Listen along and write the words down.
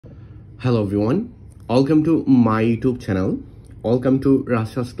Hello everyone, welcome to my YouTube channel. Welcome to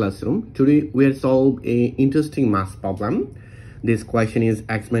Rashel's classroom. Today we are solve a interesting math problem. This question is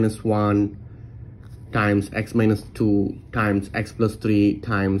x minus 1 times x minus 2 times x plus 3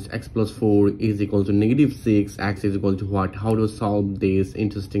 times x plus 4 is equal to negative 6. X is equal to what? How to solve this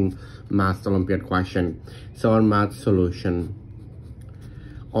interesting math Olympiad question? So our math solution.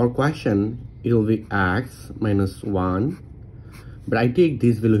 Our question, it will be x minus 1. But I take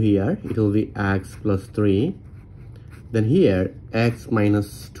this value here, it will be x plus 3. Then here, x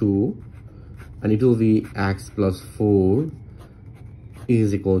minus 2. And it will be x plus 4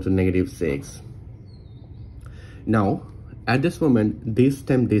 is equal to negative 6. Now, at this moment, this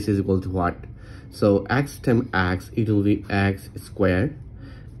times this is equal to what? So, x times x, it will be x squared.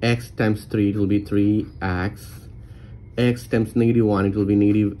 X times 3, it will be 3x. X times negative 1, it will be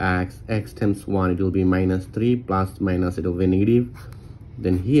negative x. X times 1, it will be minus 3, plus minus, it will be negative.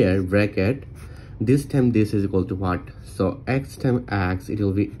 Then here, bracket, this time this is equal to what? So x times x, it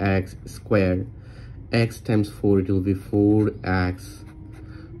will be x squared. X times 4, it will be 4x.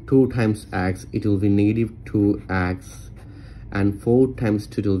 2 times x, it will be negative 2x. And 4 times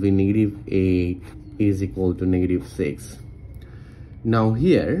 2, it will be negative 8 is equal to negative 6. Now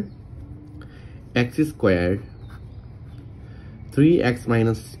here, x squared, 3x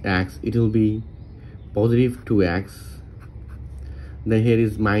minus x, it will be positive 2x. Then here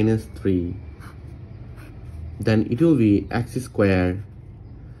is minus 3. Then it will be x squared.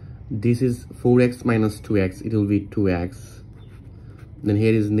 This is 4x minus 2x, it will be 2x. Then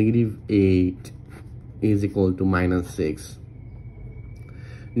here is negative 8 is equal to minus 6.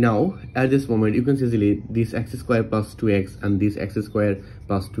 Now at this moment you can see easily this x squared plus 2x and this x squared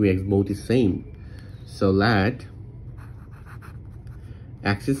plus 2x both is same. So let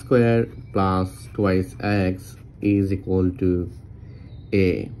x squared plus twice x is equal to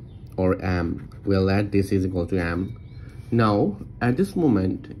a or m. We'll let this is equal to m. Now at this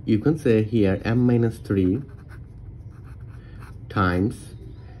moment you can say here m minus 3 times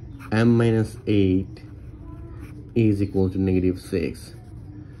m minus 8 is equal to negative 6.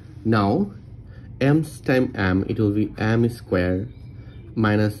 Now m times m, it will be m squared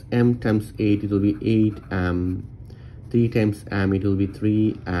minus m times 8, it will be 8m. 3 times m, it will be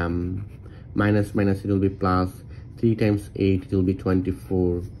 3m. Minus minus, it will be plus. 3 times 8, it will be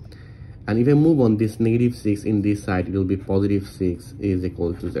 24. And if I move on this negative 6 in this side, it will be positive 6 is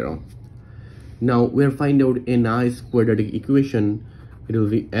equal to 0. Now we are finding out a nice quadratic equation. It will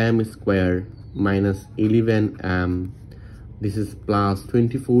be m squared minus 11m. This is plus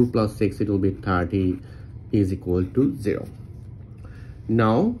 24 plus 6, it will be 30 is equal to 0.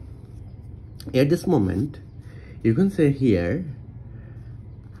 Now at this moment you can say here,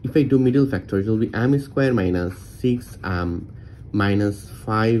 if I do middle factor, it will be m squared minus 6m minus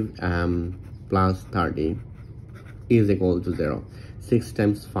 5m plus 30 is equal to 0. 6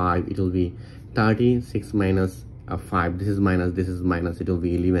 times 5, it will be 30. 6 minus 5, this is minus, it will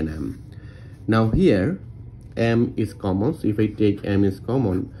be 11m. Now here, m is common, so if I take m is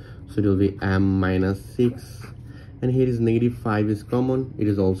common, so it will be m minus 6. And here is negative 5 is common, it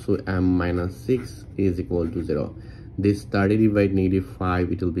is also m minus 6 is equal to 0. This 30 divided negative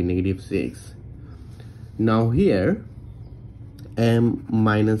 5, it will be negative 6. Now here, m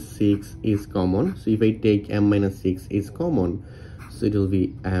minus 6 is common. So if I take m minus 6 is common, so it will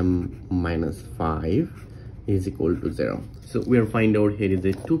be m minus 5 is equal to 0. So we are find out here is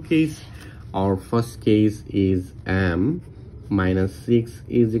a two case. Our first case is m minus 6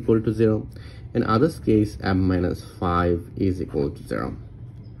 is equal to 0. In others case, m minus 5 is equal to 0.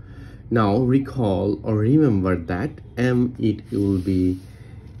 Now recall or remember that m it will be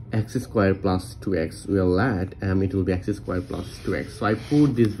x squared plus 2x. We'll let m it will be x squared plus 2x. So I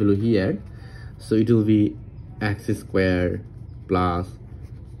put this value here. So it will be x squared plus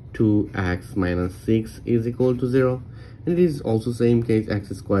 2x minus 6 is equal to 0. And it is also same case, x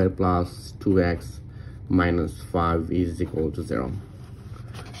squared plus 2x minus 5 is equal to 0.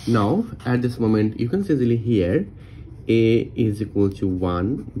 Now at this moment you can see easily here a is equal to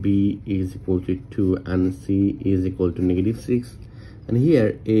 1, b is equal to 2, and c is equal to negative 6. And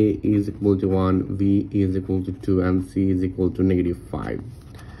here a is equal to 1, b is equal to 2, and c is equal to negative 5.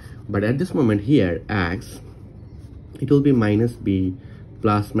 But at this moment here x, it will be minus b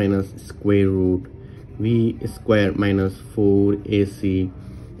plus minus square root v square minus 4ac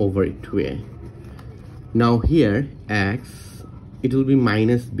over 2a. Now here x, it will be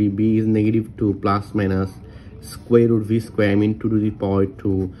minus b, b is negative 2 plus minus square root v square, I mean 2 to the power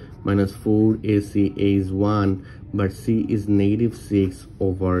 2 minus 4ac, a is 1 but c is negative 6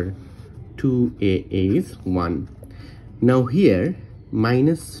 over 2a is 1. Now here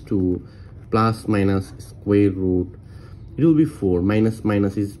minus 2 plus minus square root, it will be 4. Minus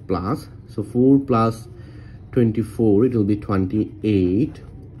minus is plus, so 4 plus 24, it will be 28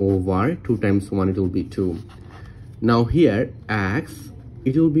 over 2 times 1, it will be 2. Now here x,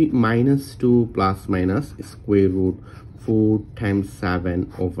 it will be minus 2 plus minus square root 4 times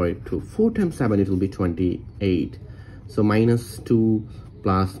 7 over 2. 4 times 7, it will be 28. So minus 2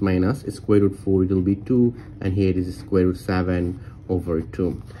 plus minus square root 4, it will be 2, and here is square root 7 over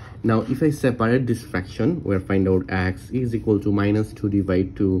 2. Now if I separate this fraction, we'll find out x is equal to minus 2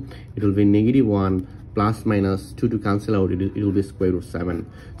 divided 2, it will be negative 1 plus minus 2 to cancel out, it will be square root 7.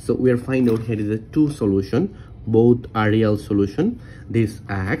 So we are find out here is a 2 solution, both are real solution. This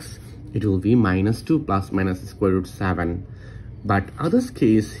x, it will be minus 2 plus minus square root 7. But others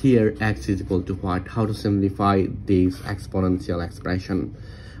case here x is equal to what? How to simplify this exponential expression,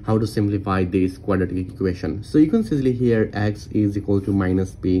 how to simplify this quadratic equation. So you can see here x is equal to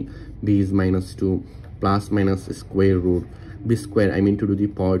minus b, b is minus 2 plus minus square root b square, I mean 2 to the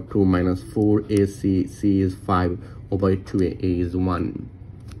power 2 minus 4ac, c is 5 over 2a, a is 1.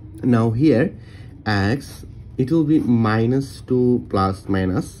 Now here x, it will be minus 2 plus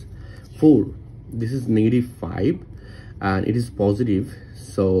minus 4, this is negative 5 and it is positive,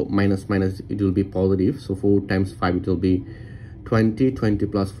 so minus minus it will be positive, so 4 times 5 it will be 20, 20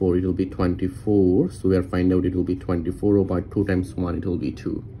 plus 4 it will be 24, so we are find out it will be 24 over 2 times 1, it will be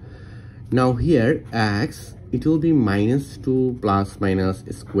 2. Now here x, it will be minus 2 plus minus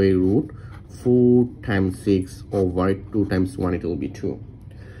square root 4 times 6 over 2 times 1, it will be 2.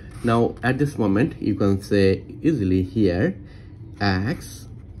 Now at this moment you can say easily here x,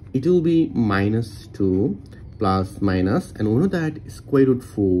 it will be minus 2 plus minus, and we know that square root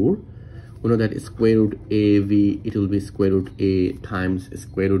 4, we know that square root av, it will be square root a times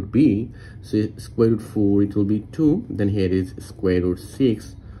square root b, so square root 4 it will be 2, then here is square root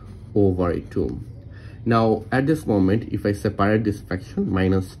 6 over 2. Now at this moment if I separate this fraction,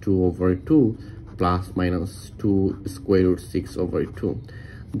 minus 2 over 2 plus minus 2 square root 6 over 2,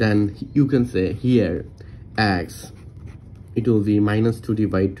 then you can say here x, it will be minus 2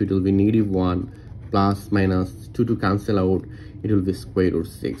 divided 2, it will be negative 1 plus minus 2 to cancel out, it will be square root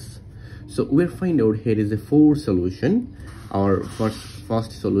 6. So we'll find out here is a 4 solution, our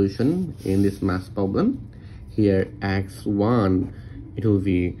first solution in this math problem. Here x1, it will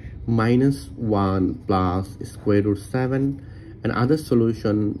be minus 1 plus square root 7, and other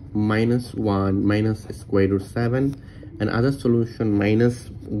solution minus 1 minus square root 7, and other solution minus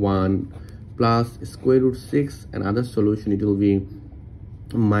 1 plus square root 6, and other solution it will be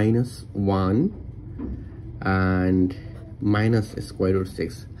minus 1 and minus square root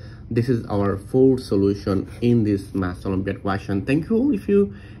 6. This is our 4th solution in this math Olympiad question. Thank you all. If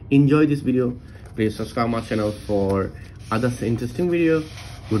you enjoyed this video, please subscribe my channel for other interesting video.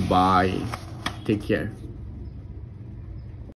 Goodbye, take care.